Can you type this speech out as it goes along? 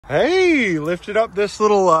Hey, lifted up this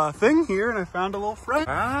little thing here and I found a little friend.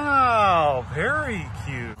 Wow, very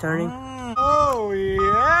cute. Turning. Oh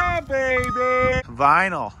yeah, baby.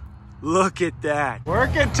 Vinyl. Look at that.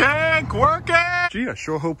 Work it, Tank, work it. Gee, I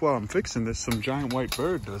sure hope while I'm fixing this, some giant white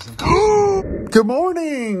bird doesn't. Good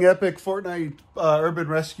morning, epic Fortnite urban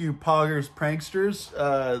rescue poggers pranksters.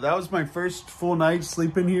 That was my first full night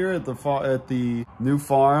sleeping here at the new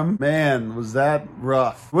farm. Man, was that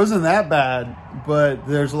rough. It wasn't that bad, but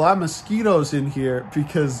there's a lot of mosquitoes in here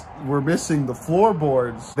because we're missing the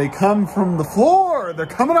floorboards. They come from the floor. They're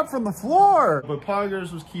coming up from the floor. But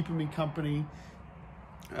poggers was keeping me company.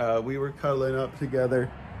 We were cuddling up together,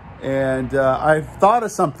 and I thought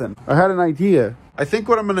of something. I had an idea. I think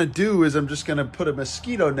what I'm gonna do is I'm just gonna put a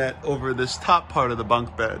mosquito net over this top part of the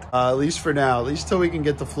bunk bed. At least for now, at least till we can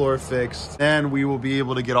get the floor fixed. Then we will be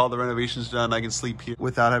able to get all the renovations done. I can sleep here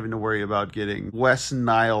without having to worry about getting West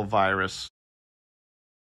Nile virus.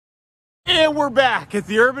 And we're back at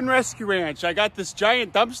the Urban Rescue Ranch. I got this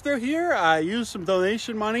giant dumpster here. I used some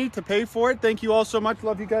donation money to pay for it. Thank you all so much.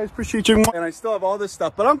 Love you guys. Appreciate you. And I still have all this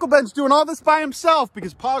stuff. But Uncle Ben's doing all this by himself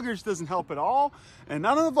because Poggers doesn't help at all. And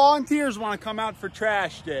none of the volunteers want to come out for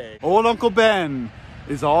trash day. Old Uncle Ben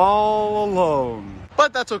is all alone.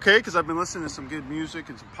 But that's okay because I've been listening to some good music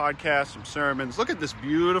and some podcasts, some sermons. Look at this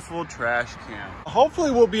beautiful trash can.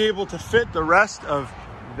 Hopefully we'll be able to fit the rest of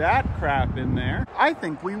that crap in there. I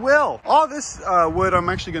think we will. All this wood I'm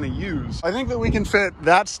actually going to use. I think that we can fit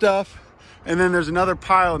that stuff, and then there's another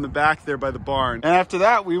pile in the back there by the barn. And after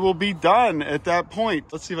that, we will be done at that point.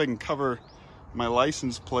 Let's see if I can cover my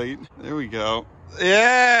license plate. There we go.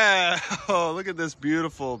 Yeah! Oh, look at this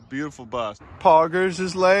beautiful, beautiful bus. Poggers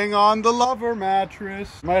is laying on the lover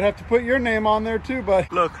mattress. Might have to put your name on there too,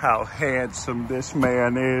 but look how handsome this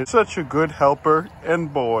man is. Such a good helper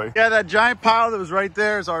and boy. Yeah, that giant pile that was right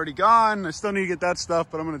there is already gone. I still need to get that stuff,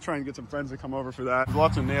 but I'm gonna try and get some friends to come over for that. There's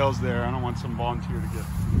lots of nails there. I don't want some volunteer to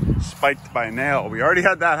get spiked by a nail. We already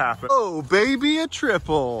had that happen. Oh, baby, a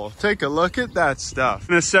triple. Take a look at that stuff. I'm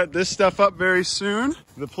gonna set this stuff up very soon.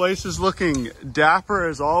 The place is looking dapper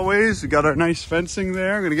as always. We got our nice fencing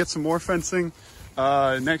there. I'm gonna get some more fencing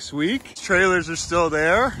next week. Trailers are still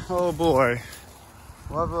there. Oh boy,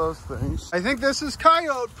 love those things. I think this is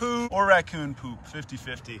coyote poop or raccoon poop,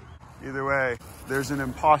 50-50. Either way, there's an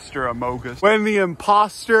imposter among us. When the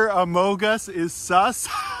imposter among us is sus.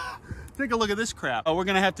 Take a look at this crap. Oh, we're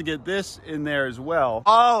gonna have to get this in there as well.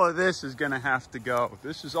 All of this is gonna have to go.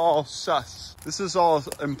 This is all sus. This is all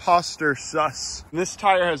imposter sus. And this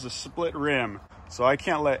tire has a split rim, so I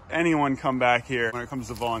can't let anyone come back here when it comes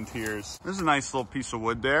to volunteers. There's a nice little piece of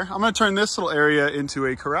wood there. I'm gonna turn this little area into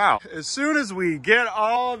a corral. As soon as we get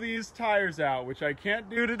all these tires out, which I can't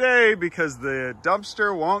do today because the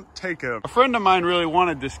dumpster won't take them. A friend of mine really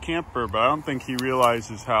wanted this camper, but I don't think he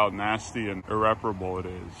realizes how nasty and irreparable it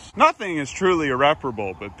is. Nothing is truly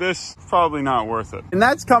irreparable, but this is probably not worth it. And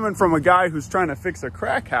that's coming from a guy who's trying to fix a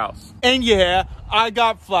crack house. And yeah, I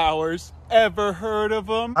got flowers. Ever heard of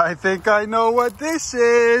them? I think I know what this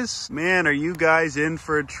is. Man, are you guys in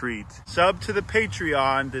for a treat. Sub to the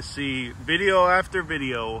Patreon to see video after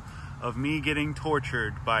video of me getting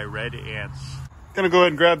tortured by red ants. Gonna go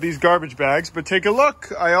ahead and grab these garbage bags, but take a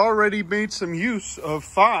look. I already made some use of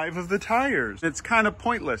 5 of the tires. It's kind of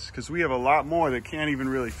pointless because we have a lot more that can't even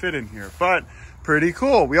really fit in here, but pretty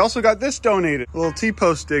cool. We also got this donated, a little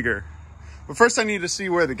T-post digger. But first I need to see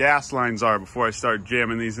where the gas lines are before I start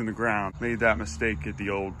jamming these in the ground. Made that mistake at the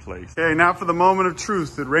old place. Okay, now for the moment of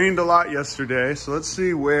truth. It rained a lot yesterday, so let's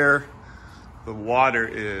see where the water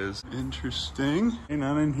is. Interesting. Okay,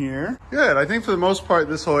 none in here. Good, I think for the most part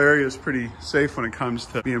this whole area is pretty safe when it comes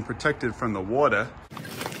to being protected from the water.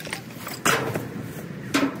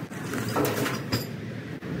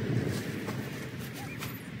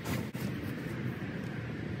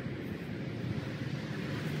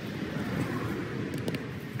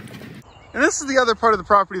 And this is the other part of the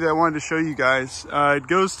property that I wanted to show you guys. It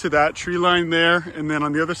goes to that tree line there, and then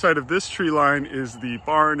on the other side of this tree line is the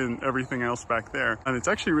barn and everything else back there. And it's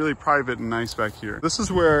actually really private and nice back here. This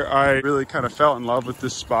is where I really kind of fell in love with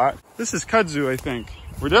this spot. This is kudzu, I think.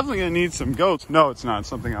 We're definitely gonna need some goats. No, it's not, it's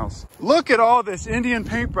something else. Look at all this Indian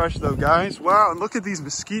paintbrush though, guys. Wow, and look at these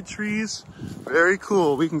mesquite trees. Very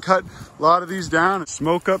cool. We can cut a lot of these down and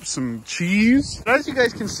smoke up some cheese. As you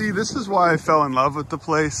guys can see, this is why I fell in love with the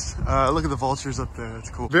place. Look at the vultures up there,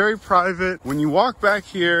 that's cool. Very private. When you walk back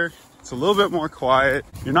here, it's a little bit more quiet.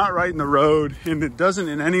 You're not right in the road, and it doesn't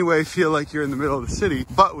in any way feel like you're in the middle of the city,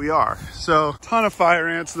 but we are. So, ton of fire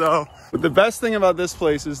ants though. But the best thing about this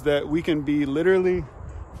place is that we can be literally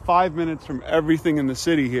 5 minutes from everything in the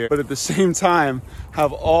city here, but at the same time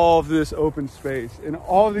have all of this open space. And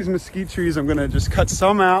all of these mesquite trees, I'm gonna just cut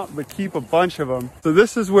some out, but keep a bunch of them. So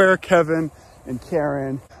this is where Kevin and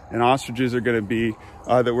Karen and ostriches are gonna be,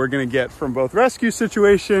 that we're gonna get from both rescue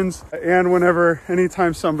situations and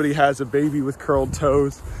anytime somebody has a baby with curled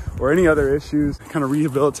toes or any other issues, kind of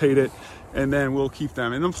rehabilitate it, and then we'll keep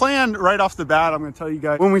them. And the plan right off the bat, I'm gonna tell you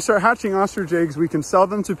guys, when we start hatching ostrich eggs, we can sell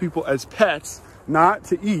them to people as pets, not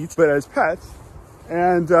to eat, but as pets.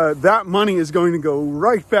 And that money is going to go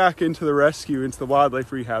right back into the rescue, into the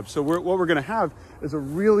wildlife rehab. So what we're gonna have is a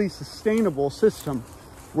really sustainable system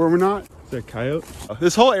where we're not, is that a coyote?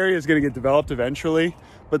 This whole area is gonna get developed eventually,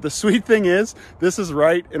 but the sweet thing is, this is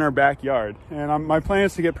right in our backyard. And my plan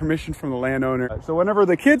is to get permission from the landowner. So whenever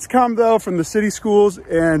the kids come though from the city schools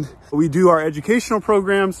and we do our educational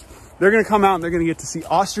programs, they're gonna come out and they're gonna get to see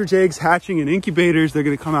ostrich eggs hatching in incubators. They're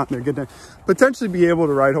gonna come out and they're gonna potentially be able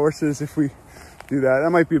to ride horses if we do that. That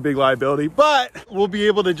might be a big liability, but we'll be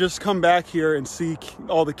able to just come back here and see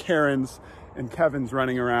all the Karens and Kevin's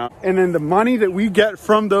running around. And then the money that we get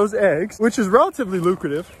from those eggs, which is relatively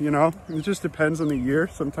lucrative, you know, it just depends on the year.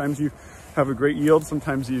 Sometimes you have a great yield,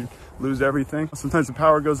 sometimes you lose everything. Sometimes the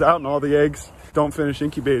power goes out and all the eggs don't finish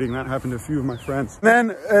incubating. That happened to a few of my friends. And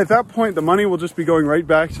then at that point, the money will just be going right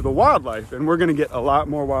back to the wildlife, and we're gonna get a lot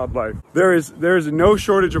more wildlife. There is no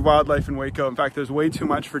shortage of wildlife in Waco. In fact, there's way too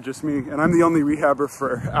much for just me, and I'm the only rehabber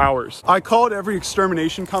for hours. I called every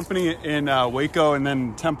extermination company in Waco and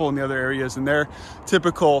then Temple and the other areas, and their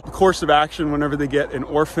typical course of action whenever they get an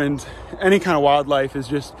orphaned, any kind of wildlife, is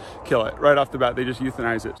just kill it. Right off the bat, they just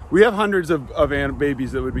euthanize it. We have hundreds of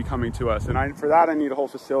babies that would be coming to us, and for that I need a whole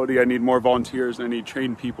facility. I need more volunteers. I need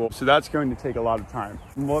trained people. So that's going to take a lot of time.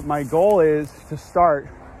 And what my goal is to start,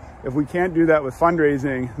 if we can't do that with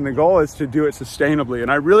fundraising, and the goal is to do it sustainably.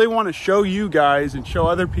 And I really want to show you guys and show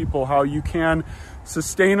other people how you can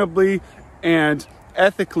sustainably and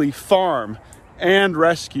ethically farm and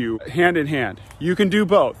rescue hand in hand. You can do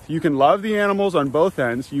both. You can love the animals on both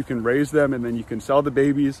ends. You can raise them and then you can sell the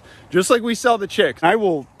babies, just like we sell the chicks. I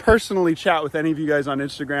will personally chat with any of you guys on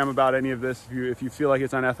Instagram about any of this if you feel like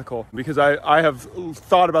it's unethical, because I have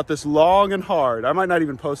thought about this long and hard. I might not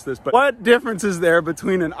even post this, but what difference is there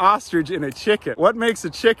between an ostrich and a chicken? What makes a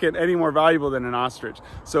chicken any more valuable than an ostrich?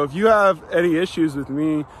 So if you have any issues with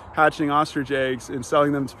me hatching ostrich eggs and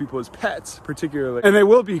selling them to people as pets, particularly, and they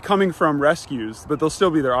will be coming from rescues, but they'll still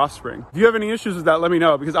be their offspring. If you have any issues with that, let me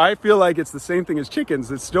know, because I feel like it's the same thing as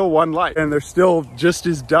chickens. It's still one life, and they're still just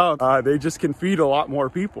as dumb. They just can feed a lot more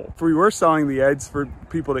people. If we were selling the eggs for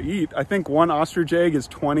people to eat, I think one ostrich egg is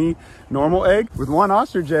 20 normal eggs. With one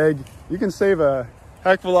ostrich egg, you can save a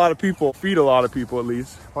heck of a lot of people, feed a lot of people at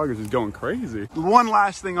least. Poggers is going crazy. One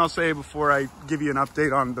last thing I'll say before I give you an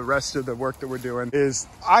update on the rest of the work that we're doing is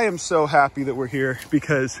I am so happy that we're here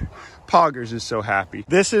because Poggers is so happy.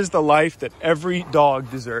 This is the life that every dog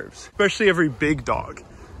deserves, especially every big dog.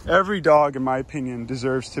 Every dog, in my opinion,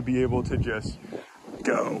 deserves to be able to just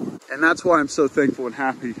go. And that's why I'm so thankful and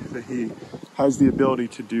happy that he has the ability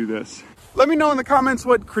to do this. Let me know in the comments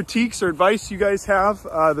what critiques or advice you guys have.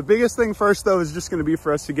 The biggest thing first though is just gonna be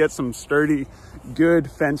for us to get some sturdy, good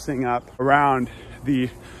fencing up around the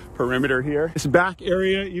perimeter here. This back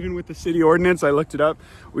area, even with the city ordinance, I looked it up,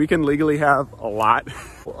 we can legally have a lot.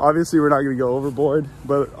 Well, obviously we're not gonna go overboard,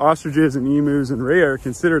 but ostriches and emus and rhea are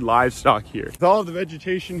considered livestock here. With all of the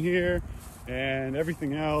vegetation here and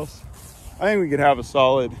everything else, I think we could have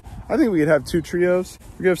I think we could have 2 trios.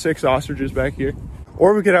 We could have 6 ostriches back here.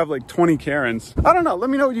 Or we could have like 20 Karens. I don't know, let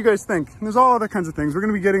me know what you guys think. And there's all other kinds of things. We're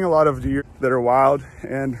gonna be getting a lot of deer that are wild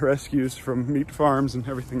and rescues from meat farms and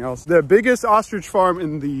everything else. The biggest ostrich farm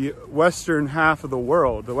in the western half of the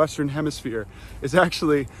world, the western hemisphere, is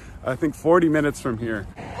actually, I think, 40 minutes from here.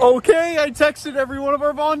 Okay, I texted every one of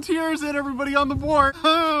our volunteers and everybody on the board.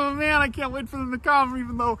 Oh man, I can't wait for them to come,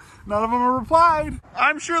 even though none of them have replied.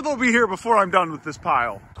 I'm sure they'll be here before I'm done with this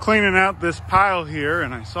pile. Cleaning out this pile here,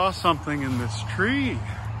 and I saw something in this tree.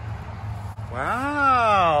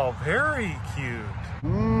 Wow, very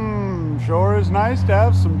cute. Sure is nice to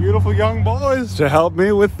have some beautiful young boys to help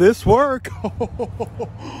me with this work.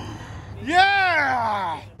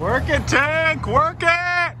 Yeah! Work it, Tank, work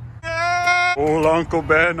it! Yeah! Old Uncle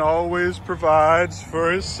Ben always provides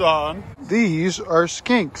for his son. These are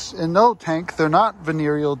skinks, and no, Tank, they're not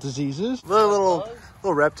venereal diseases. They're little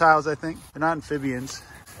reptiles, I think. They're not amphibians.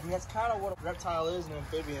 I mean, that's kind of what a reptile is, an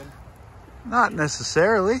amphibian. Not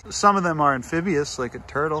necessarily. Some of them are amphibious, like a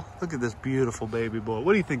turtle. Look at this beautiful baby boy.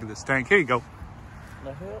 What do you think of this, Tank? Here you go.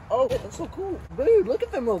 The hell? Oh, that's so cool. Dude, look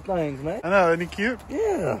at them little things, man. I know, isn't he cute?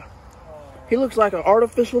 Yeah. He looks like an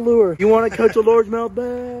artificial lure. You want to catch a largemouth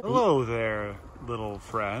bass? Hello there, little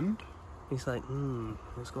friend. He's like,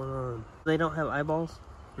 what's going on? They don't have eyeballs?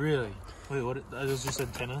 Really? Wait, what? That was just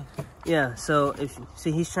antenna? Yeah, so if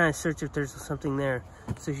see, he's trying to search if there's something there.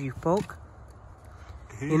 So if you poke,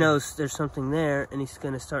 he knows there's something there, and he's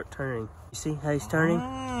gonna start turning. You see how he's turning?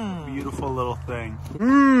 Beautiful little thing.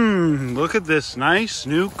 Look at this nice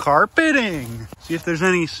new carpeting. See if there's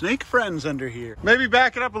any snake friends under here. Maybe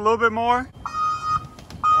back it up a little bit more.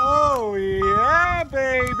 Oh yeah,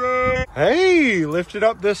 baby. Hey, lifted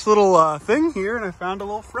up this little thing here and I found a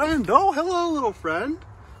little friend. Oh, hello, little friend.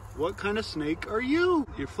 What kind of snake are you?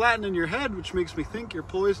 You're flattening your head, which makes me think you're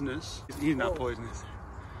poisonous. He's not poisonous.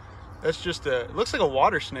 That's just it looks like a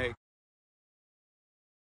water snake.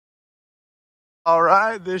 All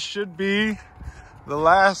right, this should be the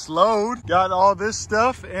last load. Got all this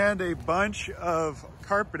stuff and a bunch of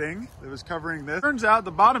carpeting that was covering this. Turns out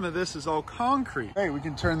the bottom of this is all concrete. Hey, we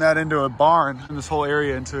can turn that into a barn, and this whole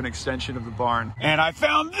area into an extension of the barn. And I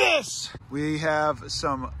found this. We have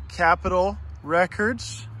some Capitol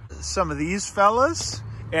records, some of these fellas,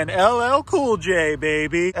 and LL Cool J,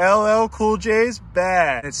 baby. LL Cool J's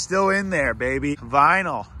bad. It's still in there, baby.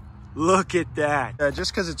 Vinyl. Look at that.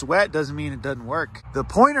 Just because it's wet doesn't mean it doesn't work. The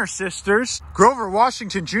Pointer Sisters, Grover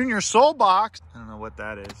Washington Jr. Soul Box. I don't know what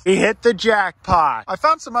that is. He hit the jackpot. I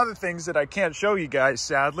found some other things that I can't show you guys,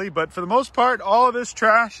 sadly, but for the most part, all of this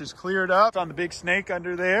trash is cleared up. Found the big snake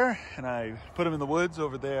under there, and I put him in the woods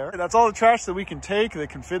over there. That's all the trash that we can take that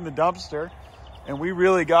can fit in the dumpster, and we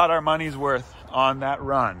really got our money's worth on that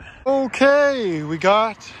run. Okay, we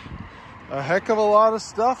got a heck of a lot of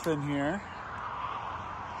stuff in here.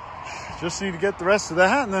 Just need to get the rest of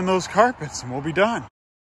that and then those carpets and we'll be done.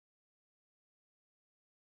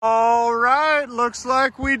 All right, looks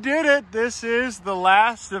like we did it. This is the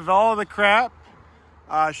last of all the crap.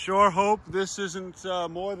 I sure hope this isn't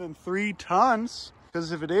more than 3 tons,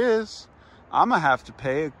 because if it is, I'm gonna have to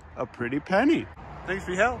pay a pretty penny. Thanks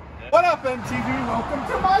for your help. Yeah. What up, MTV?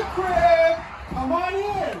 Welcome to my crib. Come on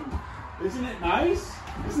in. Isn't it nice?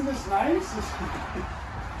 Isn't this nice?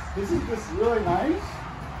 Isn't this really nice?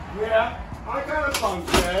 Yeah, I got a bunk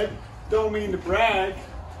bed. Don't mean to brag.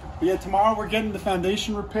 But yeah, tomorrow we're getting the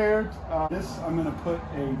foundation repaired. This I'm gonna put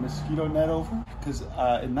a mosquito net over because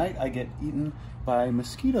at night I get eaten by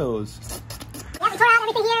mosquitoes. Yeah, we tore out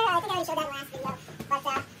everything here. I think I already showed that in the last video. But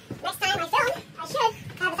next time I film, I should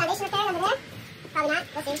have the foundation repaired over there. Probably not.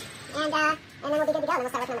 We'll see. And then we'll be good to go. And then we'll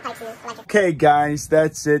start working on the pipes and the electric. Okay, guys,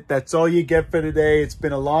 that's it. That's all you get for today. It's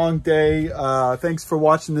been a long day. Thanks for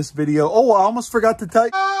watching this video. Oh, I almost forgot to tell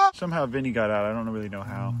you. Somehow Vinny got out. I don't really know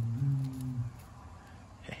how.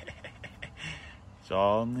 It's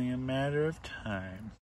only a matter of time.